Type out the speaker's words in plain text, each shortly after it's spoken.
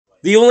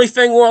The only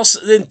thing worse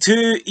than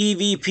two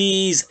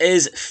EVPs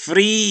is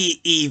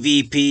three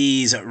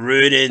EVPs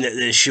ruining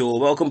the show.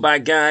 Welcome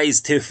back,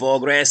 guys, to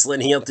Fog Wrestling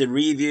here to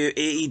review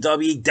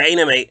AEW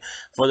Dynamite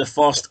for the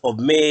 1st of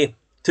May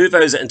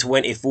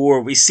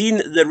 2024. We've seen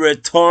the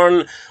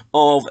return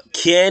of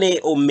Kenny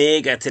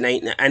Omega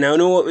tonight, and I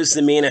know it was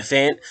the main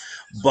event,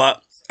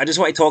 but I just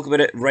want to talk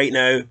about it right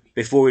now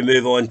before we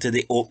move on to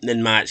the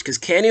opening match, because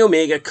Kenny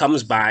Omega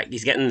comes back.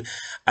 He's getting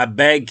a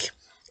big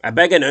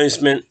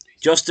announcement.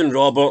 Justin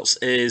Roberts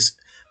is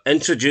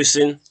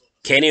introducing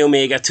Kenny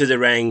Omega to the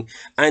ring,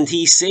 and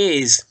he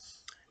says,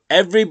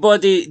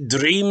 everybody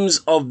dreams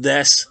of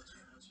this,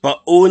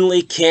 but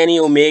only Kenny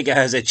Omega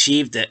has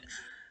achieved it.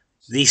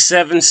 The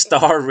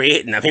 7-star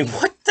rating. I mean,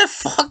 what the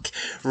fuck?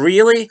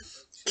 Really?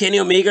 Kenny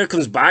Omega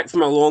comes back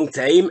from a long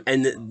time,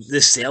 and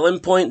the selling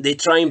point, they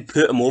try and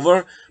put him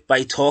over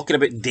by talking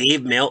about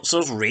Dave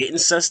Meltzer's rating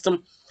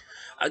system.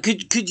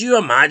 Could you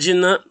imagine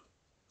that?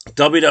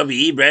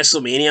 WWE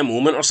WrestleMania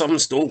moment or something,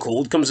 Stone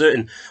Cold comes out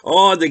and,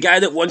 oh, the guy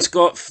that once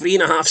got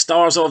 3.5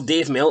 stars off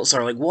Dave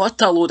Meltzer. Like,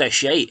 what a load of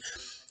shite.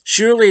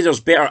 Surely there's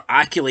better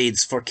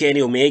accolades for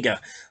Kenny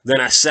Omega than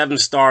a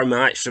 7-star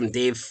match from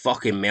Dave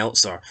fucking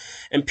Meltzer.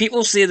 And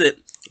people say that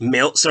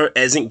Meltzer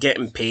isn't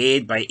getting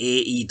paid by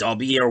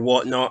AEW or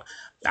whatnot.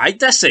 I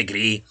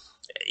disagree.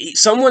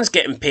 Someone's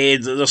getting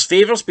paid. There's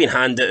favours being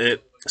handed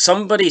out.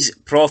 Somebody's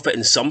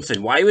profiting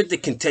something. Why would they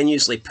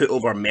continuously put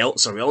over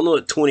Meltzer? We all know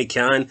that Tony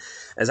Khan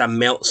is a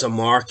Meltzer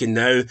mark, and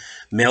now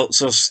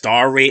Meltzer's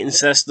star rating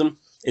system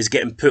is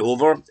getting put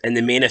over in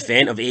the main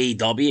event of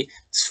AEW.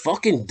 It's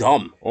fucking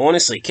dumb,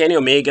 honestly. Kenny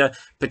Omega,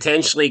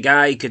 potentially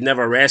guy, could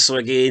never wrestle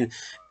again.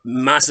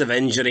 Massive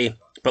injury.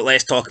 But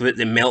let's talk about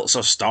the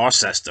Meltzer star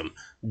system.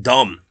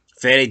 Dumb.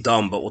 Very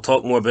dumb, but we'll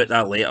talk more about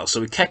that later.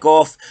 So we kick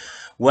off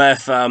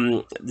with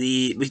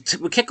we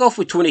kick off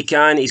with Tony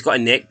Khan. He's got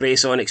a neck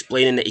brace on,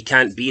 explaining that he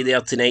can't be there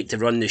tonight to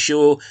run the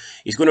show.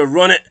 He's going to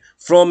run it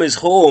from his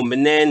home,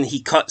 and then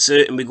he cuts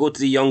out, and we go to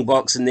the Young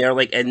Bucks, and they're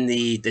like in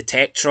the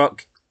tech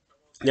truck.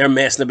 They're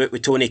messing about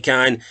with Tony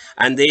Khan,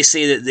 and they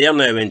say that they're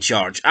now in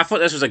charge. I thought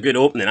this was a good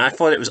opening. I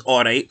thought it was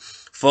alright,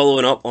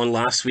 following up on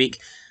last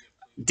week.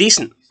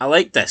 Decent. I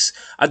like this.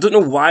 I don't know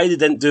why they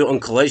didn't do it on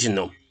Collision,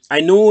 though. I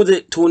know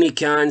that Tony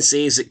Khan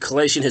says that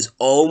Collision has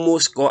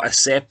almost got a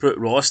separate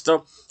roster,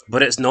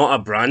 but it's not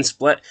a brand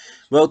split.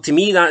 Well, to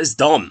me, that is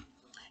dumb.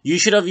 You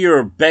should have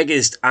your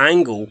biggest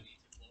angle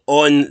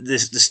on the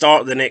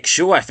start of the next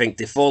show, I think,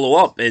 to follow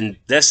up, and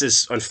this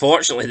is,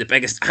 unfortunately, the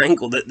biggest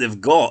angle that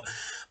they've got.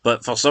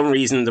 But for some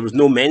reason, there was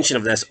no mention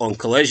of this on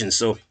Collision,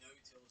 so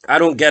I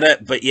don't get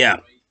it, but yeah.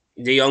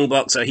 The Young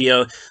Bucks are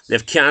here.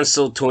 They've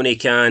cancelled Tony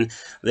Khan.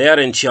 They're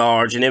in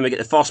charge, and then we get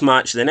the first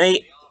match of the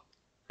night,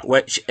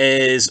 which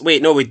is...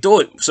 Wait, no, we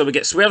don't. So we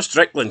get Swerve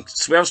Strickland.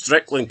 Swerve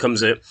Strickland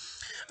comes out,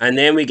 and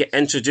then we get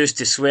introduced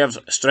to Swerve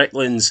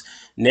Strickland's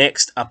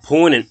next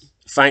opponent,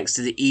 thanks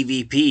to the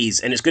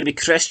EVPs, and it's going to be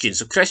Christian.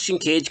 So Christian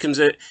Cage comes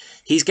out.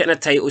 He's getting a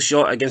title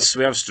shot against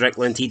Swerve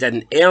Strickland. He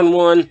didn't earn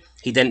one.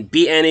 He didn't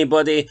beat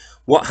anybody.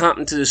 What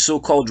happened to the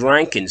so-called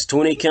rankings?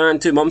 Tony Khan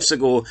 2 months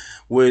ago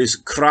was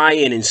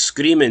crying and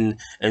screaming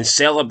and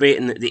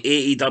celebrating the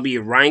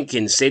AEW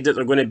rankings, said that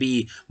they're going to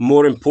be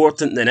more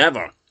important than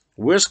ever.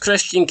 Where's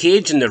Christian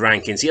Cage in the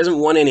rankings? He hasn't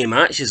won any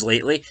matches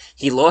lately.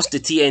 He lost the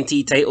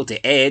TNT title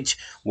to Edge.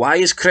 Why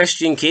is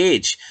Christian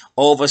Cage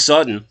all of a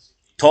sudden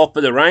top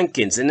of the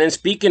rankings? And then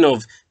speaking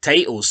of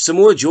titles,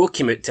 Samoa Joe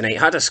came out tonight,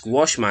 had a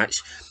squash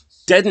match,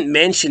 didn't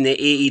mention the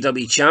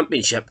AEW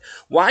Championship.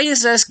 Why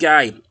is this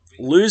guy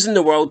losing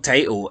the world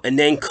title and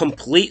then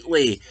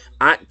completely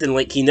acting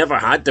like he never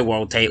had the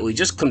world title? He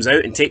just comes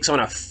out and takes on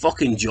a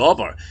fucking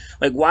jobber.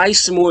 Like, why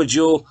is Samoa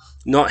Joe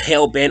not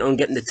hell-bent on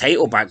getting the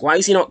title back? Why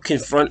is he not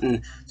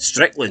confronting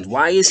Strickland?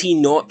 Why is he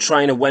not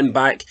trying to win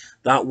back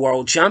that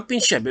world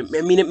championship?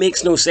 I mean, it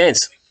makes no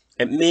sense.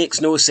 It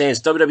makes no sense.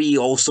 WWE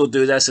also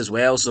do this as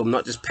well, so I'm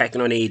not just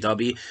picking on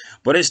AEW,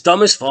 but it's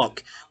dumb as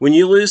fuck. When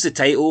you lose the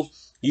title,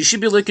 you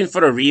should be looking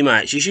for a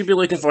rematch. You should be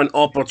looking for an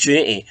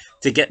opportunity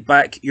to get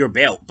back your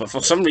belt. But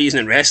for some reason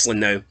in wrestling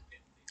now,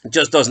 it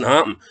just doesn't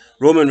happen.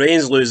 Roman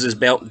Reigns loses his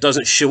belt,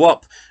 doesn't show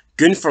up.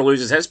 Gunther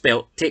loses his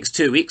belt, takes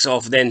 2 weeks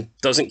off, then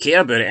doesn't care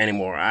about it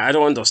anymore. I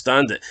don't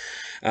understand it.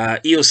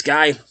 Io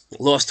Sky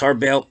lost her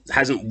belt,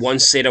 hasn't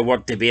once said a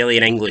word to Bayley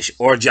in English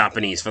or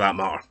Japanese for that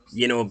matter.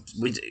 You know,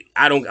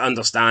 I don't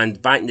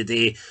understand. Back in the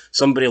day,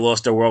 somebody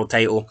lost their world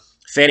title.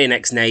 Very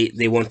next night,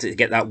 they wanted to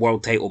get that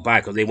world title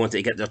back, or they wanted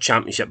to get their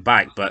championship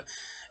back. But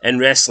in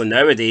wrestling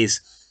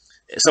nowadays,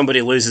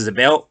 somebody loses the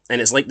belt,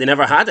 and it's like they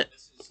never had it.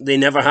 They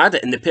never had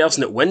it, and the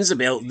person that wins the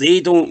belt, they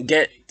don't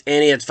get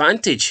any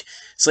advantage.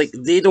 It's like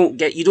you don't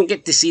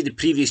get to see the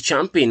previous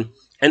champion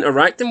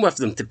interacting with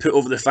them to put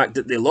over the fact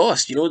that they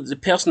lost. You know, the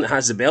person that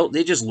has the belt,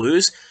 they just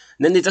lose,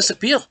 and then they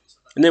disappear.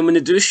 And then when they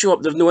do show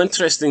up, they've no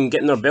interest in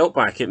getting their belt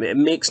back. It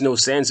makes no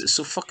sense. It's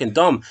so fucking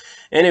dumb.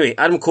 Anyway,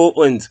 Adam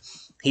Copeland,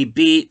 he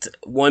beat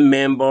one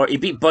member. He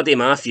beat Buddy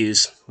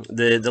Matthews,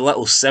 the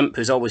little simp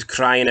who's always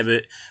crying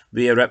about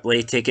Rhea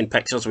Ripley taking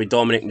pictures with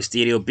Dominic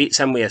Mysterio. Beats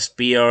him with a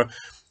spear.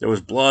 There was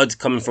blood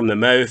coming from the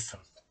mouth.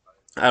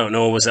 I don't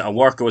know, was it a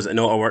work or was it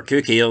not a work?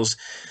 Who cares?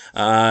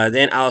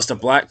 Then Alistair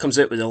Black comes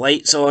out with the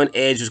lights on.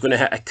 Edge was going to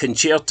hit a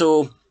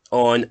concerto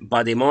on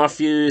Buddy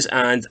Matthews,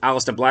 and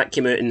Alistair Black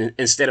came out and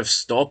instead of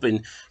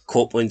stopping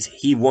Copeland,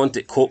 he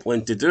wanted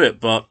Copeland to do it,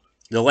 but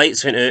the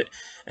lights went out,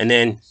 and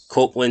then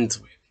Copeland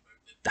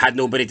had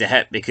nobody to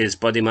hit because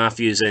Buddy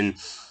Matthews and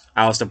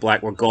Alistair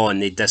Black were gone.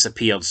 They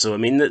disappeared. So, I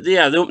mean, the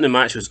opening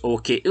match was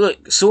okay.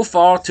 Look, so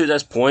far to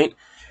this point,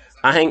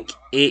 I think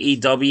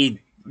AEW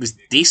was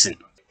decent.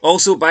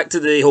 Also, back to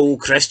the whole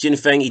Christian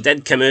thing, he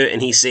did come out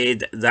and he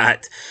said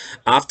that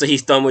after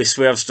he's done with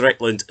Swerve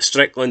Strickland,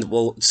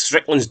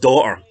 Strickland's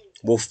daughter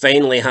will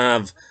finally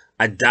have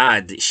a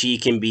dad that she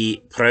can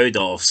be proud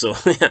of. So,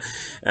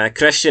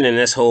 Christian and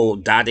this whole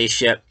daddy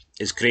shit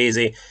is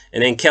crazy.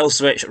 And then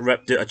Killswitch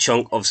ripped out a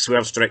chunk of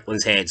Swerve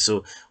Strickland's head,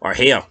 or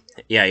hair.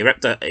 Yeah, he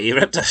ripped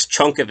a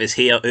chunk of his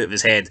hair out of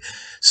his head.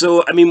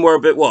 So, I mean, we're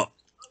about what?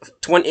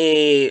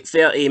 20,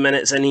 30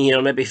 minutes in here,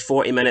 maybe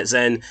 40 minutes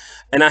in,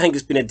 and I think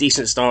it's been a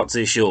decent start to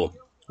the show.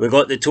 We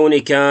got the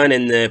Tony Khan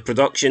and the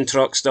production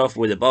truck stuff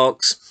with the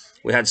Bucks.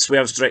 We had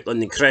Swerve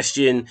Strickland and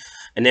Christian,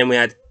 and then we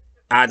had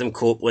Adam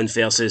Copeland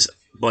versus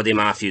Buddy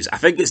Matthews. I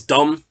think it's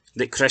dumb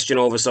that Christian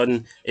all of a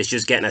sudden is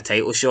just getting a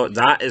title shot.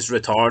 That is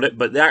retarded,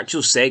 but the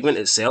actual segment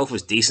itself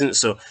was decent,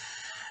 so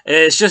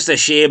it's just a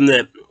shame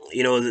that,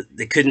 you know,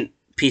 they couldn't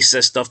piece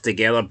this stuff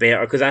together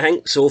better, because I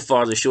think so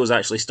far the show's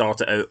actually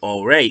started out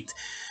alright.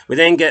 We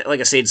then get, like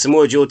I said,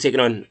 Samoa Joe taking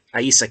on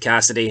Aisa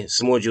Cassidy.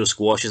 Samoa Joe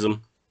squashes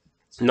him.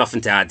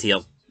 Nothing to add here.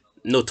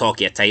 No talk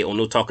of a title,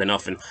 no talk of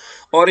nothing.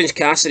 Orange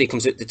Cassidy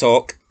comes out to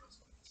talk.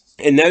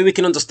 And now we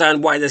can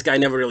understand why this guy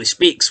never really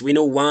speaks. We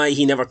know why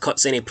he never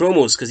cuts any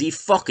promos, because he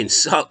fucking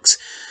sucks.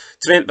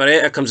 Trent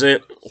Barretta comes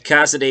out.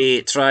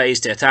 Cassidy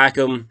tries to attack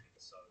him.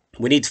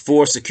 We need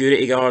 4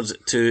 security guards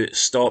to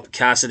stop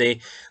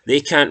Cassidy. They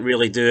can't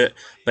really do it.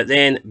 But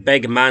then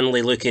big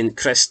manly looking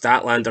Chris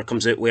Statlander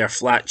comes out with her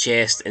flat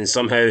chest, and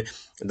somehow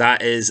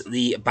that is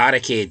the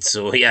barricade.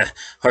 So yeah,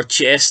 her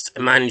chest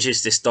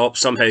manages to stop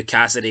somehow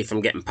Cassidy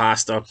from getting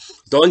past her.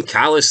 Don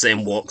Callis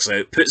then walks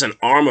out, puts an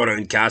arm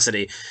around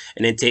Cassidy,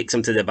 and then takes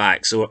him to the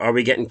back. So are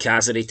we getting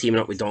Cassidy teaming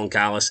up with Don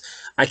Callis?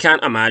 I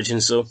can't imagine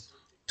so.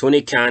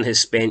 Tony Khan has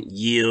spent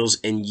years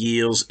and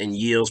years and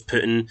years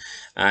putting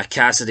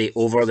Cassidy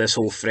over this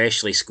whole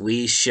freshly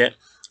squeezed shit.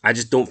 I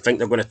just don't think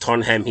they're going to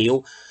turn him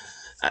heel.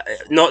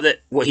 Not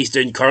that what he's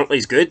doing currently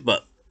is good,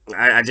 but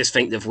I just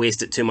think they've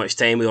wasted too much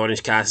time with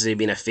Orange Cassidy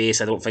being a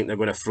face. I don't think they're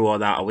going to throw all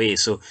that away.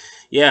 So,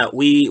 yeah,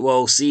 we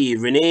will see.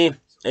 Renee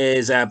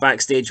is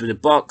backstage with the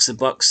Bucks. The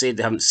Bucks said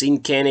they haven't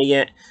seen Kenny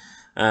yet,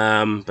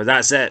 but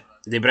that's it.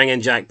 They bring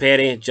in Jack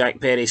Perry. Jack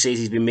Perry says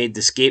he's been made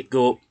the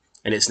scapegoat,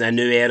 and it's a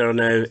new era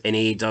now in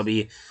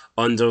AEW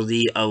under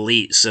the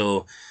Elite.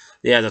 So,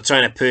 yeah, they're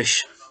trying to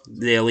push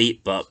the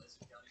Elite, but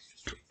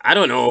I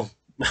don't know.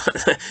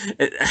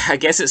 I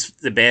guess it's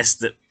the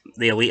best that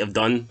the Elite have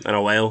done in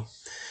a while.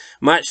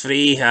 Match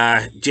 3,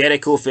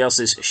 Jericho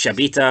versus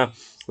Shibata.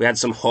 We had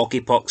some hockey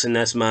pucks in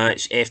this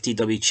match.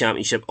 FTW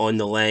Championship on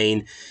the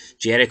line.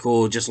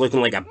 Jericho just looking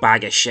like a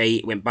bag of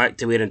shite. Went back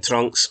to wearing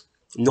trunks.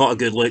 Not a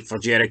good look for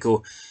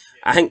Jericho.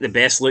 I think the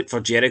best look for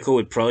Jericho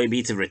would probably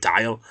be to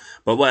retire.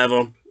 But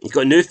whatever. He's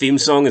got a new theme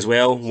song as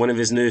well. One of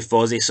his new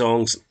Fozzy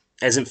songs.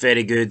 Isn't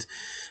very good.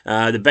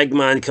 The big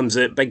man comes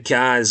out, Big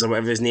Kaz, or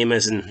whatever his name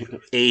is, in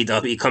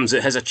AEW. He comes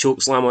out, has a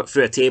choke slam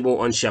through a table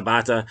on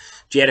Shibata.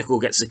 Jericho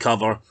gets the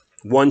cover.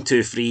 1,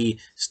 2, 3,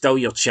 still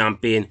your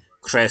champion,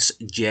 Chris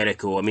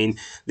Jericho. I mean,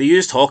 they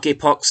used hockey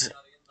pucks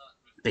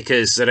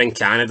because they're in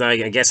Canada.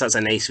 I guess that's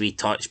a nice wee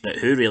touch, but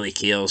who really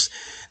cares?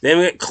 Then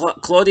we get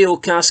Claudio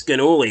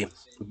Cascanoli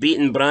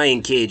beating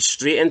Brian Cage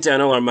straight into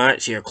another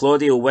match here.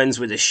 Claudio wins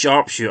with a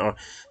sharpshooter,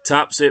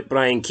 taps out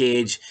Brian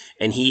Cage,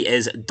 and he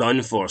is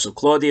done for. So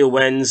Claudio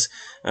wins.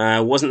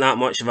 Wasn't that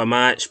much of a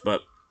match,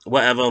 but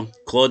whatever.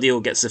 Claudio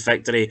gets the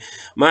victory.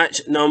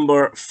 Match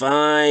number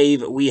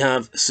 5, we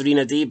have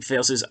Serena Deeb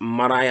versus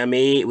Mariah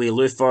May with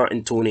Luther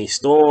and Toni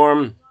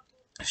Storm.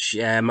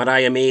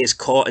 Mariah May is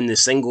caught in the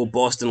single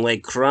Boston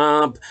leg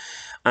crab,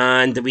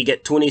 and we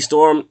get Toni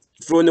Storm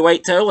throwing the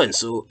white towel in.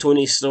 So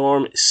Toni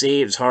Storm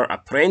saves her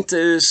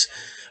apprentice,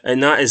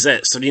 and that is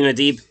it. Serena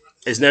Deeb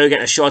is now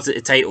getting a shot at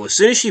the title. As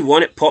soon as she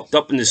won, it popped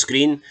up on the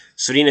screen.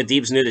 Serena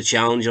Deeb's now the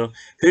challenger.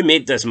 Who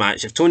made this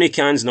match? If Tony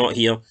Khan's not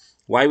here,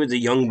 why would the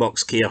Young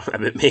Bucks care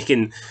about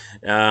making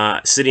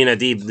Serena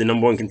Deeb the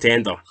 #1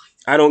 contender?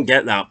 I don't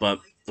get that, but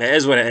it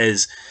is what it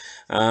is.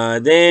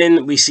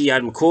 Then we see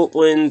Adam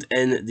Copeland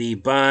in the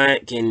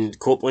back, and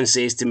Copeland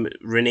says to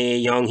Renee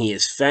Young he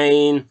is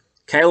fine.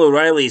 Kyle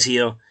O'Reilly's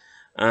here,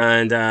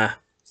 and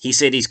he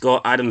said he's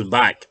got Adam's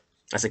back.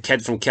 That's a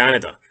kid from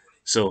Canada.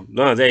 So,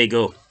 no, there you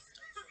go.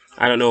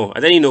 I don't know. I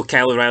didn't even know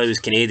Kyle O'Reilly was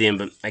Canadian,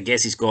 but I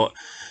guess he's got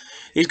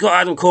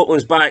Adam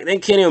Copeland's back. Then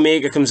Kenny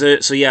Omega comes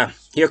out. So yeah,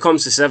 here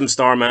comes the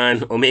 7-star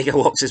man. Omega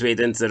walks his way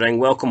into the ring.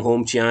 Welcome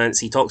home chants.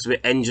 He talks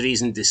about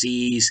injuries and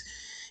disease.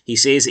 He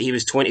says that he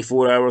was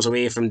 24 hours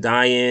away from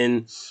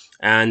dying.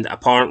 And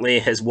apparently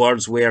his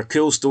words were,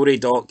 "Cool story,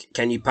 Doc.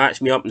 Can you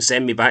patch me up and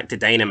send me back to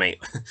Dynamite?"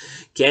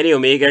 Kenny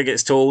Omega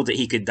gets told that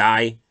he could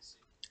die.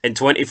 in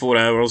 24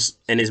 hours,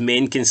 and his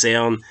main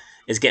concern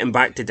is getting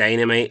back to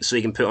Dynamite so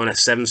he can put on a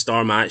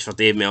 7-star match for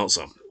Dave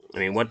Meltzer. I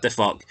mean, what the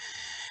fuck?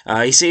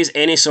 He says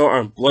any sort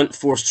of blunt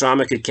force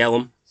trauma could kill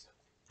him.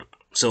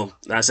 So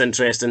that's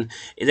interesting.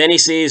 Then he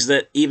says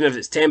that even if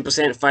it's 10%,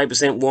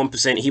 5%,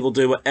 1%, he will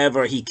do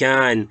whatever he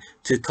can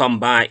to come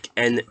back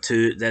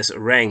into this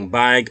ring.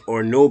 Bag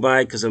or no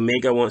bag, because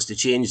Omega wants to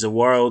change the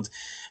world.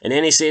 And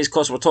then he says,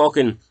 because we're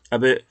talking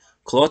about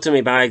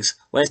colostomy bags,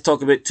 let's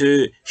talk about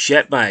 2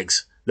 shit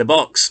bags. The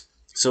Bucks.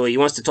 So he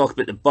wants to talk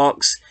about the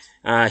Bucks.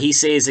 He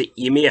says that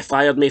you may have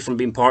fired me from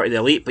being part of the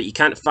Elite, but you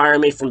can't fire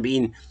me from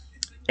being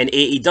in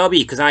AEW,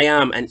 because I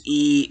am an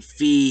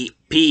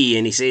EVP.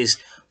 And he says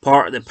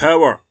part of the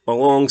power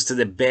belongs to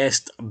the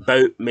best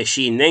bout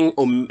machine. Then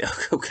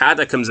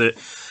Okada comes out,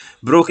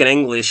 broken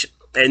English,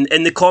 and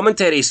the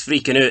commentary's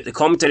freaking out. The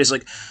commentary's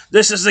like,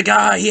 this is the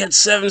guy he had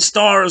 7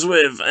 stars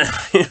with.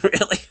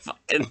 Really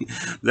fucking,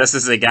 this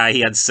is the guy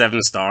he had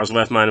 7 stars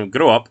with, man.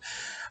 Grow up.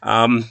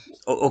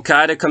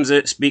 Okada comes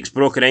out, speaks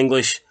broken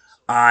English.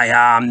 I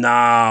am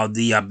now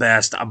the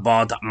best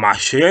bout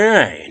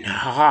machine.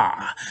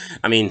 I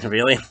mean,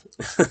 really?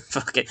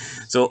 Fuck it.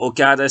 So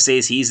Okada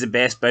says he's the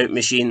best bout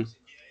machine.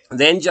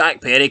 Then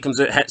Jack Perry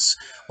comes out, hits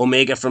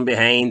Omega from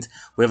behind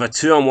with a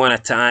 2-on-1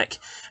 attack.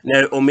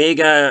 Now,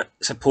 Omega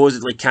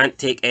supposedly can't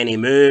take any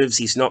moves.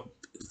 He's not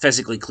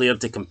physically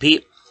cleared to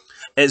compete.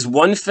 It's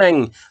one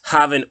thing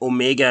having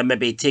Omega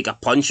maybe take a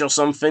punch or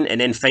something and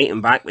then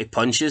fighting back with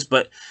punches,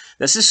 but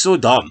this is so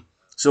dumb.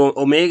 So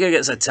Omega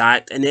gets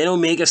attacked, and then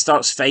Omega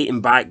starts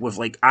fighting back with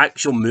like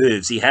actual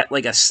moves. He hit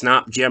like a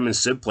snap German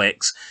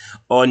suplex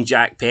on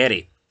Jack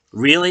Perry.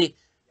 Really?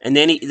 And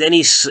then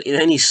he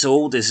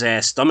sold his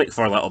stomach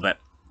for a little bit.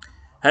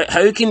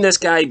 How can this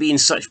guy be in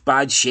such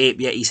bad shape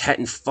yet he's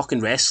hitting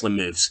fucking wrestling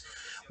moves?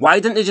 Why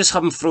didn't they just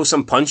have him throw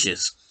some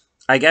punches?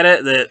 I get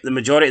it, the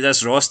majority of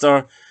this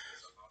roster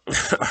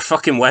are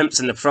fucking wimps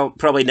and they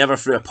probably never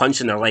threw a punch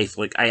in their life.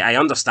 Like, I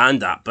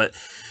understand that, but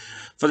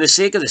for the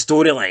sake of the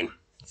storyline,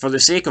 for the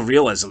sake of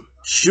realism,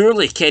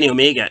 surely Kenny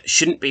Omega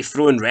shouldn't be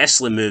throwing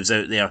wrestling moves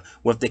out there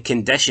with the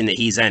condition that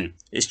he's in.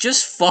 It's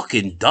just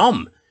fucking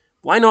dumb.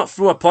 Why not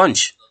throw a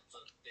punch?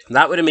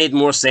 That would have made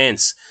more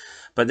sense.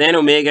 But then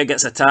Omega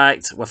gets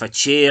attacked with a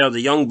chair. The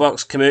Young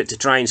Bucks come out to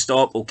try and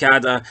stop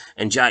Okada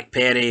and Jack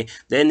Perry.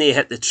 Then they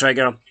hit the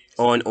trigger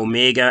on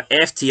Omega.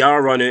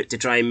 FTR run out to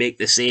try and make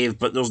the save,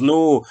 but there's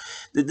no...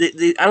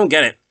 I don't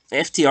get it.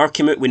 FTR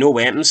came out with no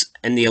weapons,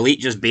 and the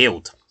Elite just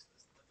bailed.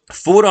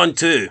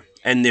 4-on-2,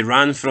 and they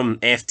ran from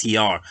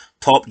FTR.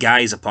 Top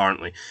guys,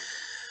 apparently.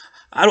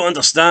 I don't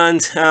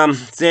understand.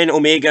 Then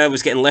Omega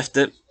was getting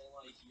lifted.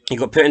 He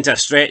got put into a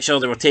stretcher.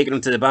 They were taking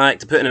him to the back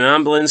to put in an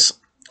ambulance.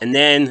 And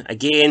then,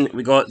 again,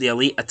 we got the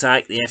Elite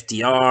attack, the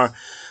FTR.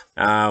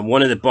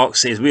 One of the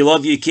Bucks says, we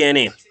love you,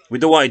 Kenny. We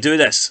don't want to do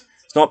this.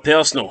 It's not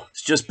personal.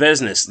 It's just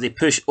business. They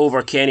push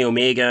over Kenny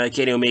Omega.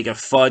 Kenny Omega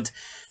FUD,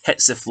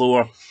 hits the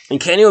floor. And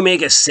Kenny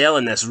Omega's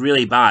selling this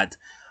really bad.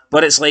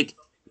 But it's like,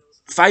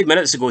 5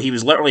 minutes ago, he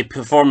was literally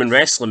performing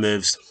wrestling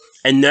moves.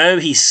 And now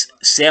he's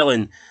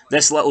selling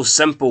this little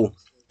simple,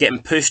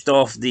 getting pushed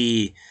off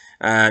the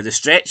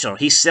stretcher.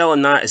 He's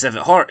selling that as if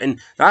it hurt. And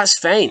that's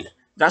fine.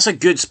 That's a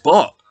good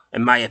spot,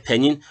 in my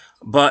opinion.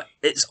 But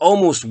it's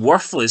almost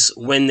worthless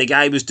when the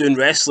guy was doing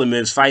wrestling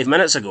moves 5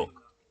 minutes ago.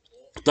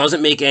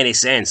 Doesn't make any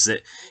sense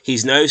that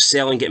he's now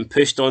selling getting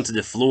pushed onto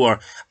the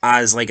floor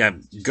as like a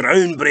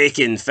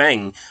groundbreaking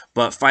thing,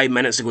 but 5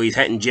 minutes ago he's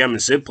hitting German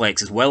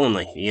suplexes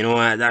willingly. You know,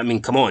 I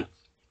mean, come on.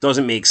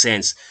 Doesn't make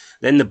sense.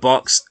 Then the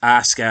Bucks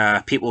ask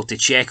people to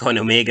check on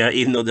Omega,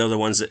 even though they're the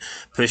ones that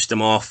pushed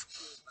him off.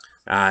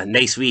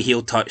 Nice wee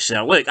heel touch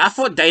there. Look, I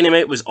thought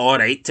Dynamite was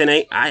alright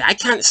tonight. I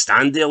can't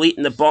stand the Elite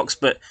in the Bucks,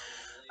 but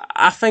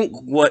I think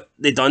what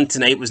they done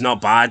tonight was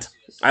not bad.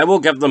 I will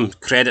give them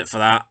credit for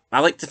that. I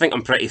like to think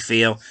I'm pretty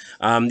fair.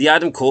 The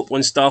Adam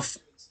Copeland stuff,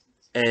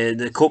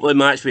 the Copeland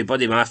match with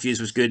Buddy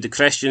Matthews was good. The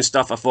Christian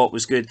stuff I thought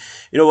was good.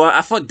 You know what?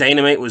 I thought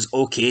Dynamite was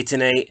okay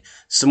tonight.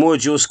 Samoa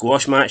Joe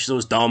squash match, that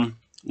was dumb.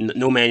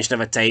 No mention of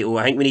a title.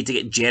 I think we need to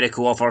get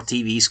Jericho off our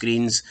TV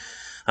screens.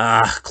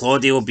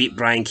 Claudio beat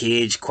Brian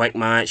Cage. Quick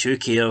match. Who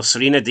cares?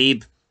 Serena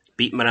Deeb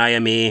beat Mariah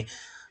May.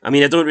 I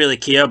mean, I don't really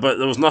care, but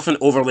there was nothing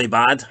overly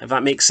bad, if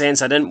that makes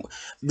sense.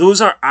 Those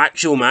are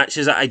actual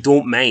matches that I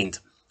don't mind.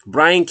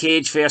 Brian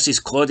Cage versus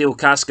Claudio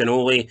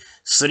Cascanoli,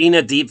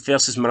 Serena Deeb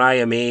versus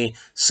Mariah May,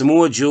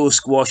 Samoa Joe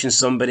squashing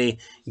somebody.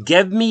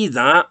 Give me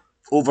that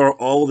over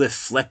all the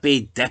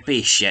flippy,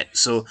 dippy shit.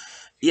 So,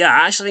 yeah,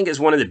 I actually think it's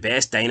one of the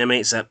best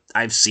Dynamites that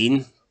I've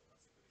seen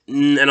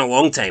in a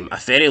long time, a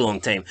very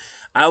long time.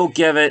 I'll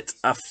give it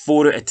a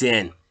 4 out of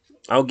 10.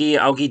 I'll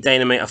give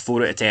Dynamite a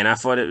 4 out of 10. I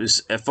thought it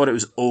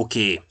was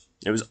okay.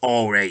 It was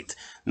alright.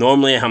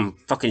 Normally I'm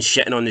fucking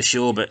shitting on the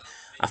show, but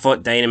I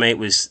thought Dynamite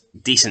was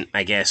decent,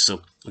 I guess.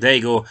 So there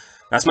you go.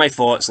 That's my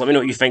thoughts. Let me know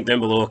what you think down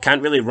below.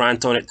 Can't really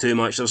rant on it too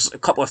much. There's a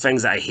couple of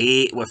things that I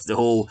hate with the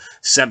whole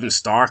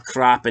 7-star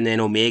crap, and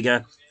then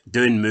Omega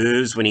doing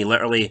moves when he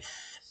literally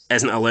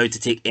isn't allowed to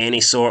take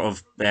any sort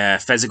of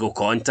physical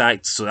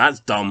contact. So that's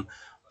dumb.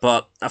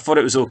 but I thought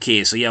it was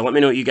okay. So yeah, let me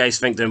know what you guys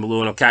think down below,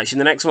 and I'll catch you in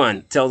the next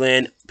one. Till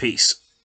then, peace.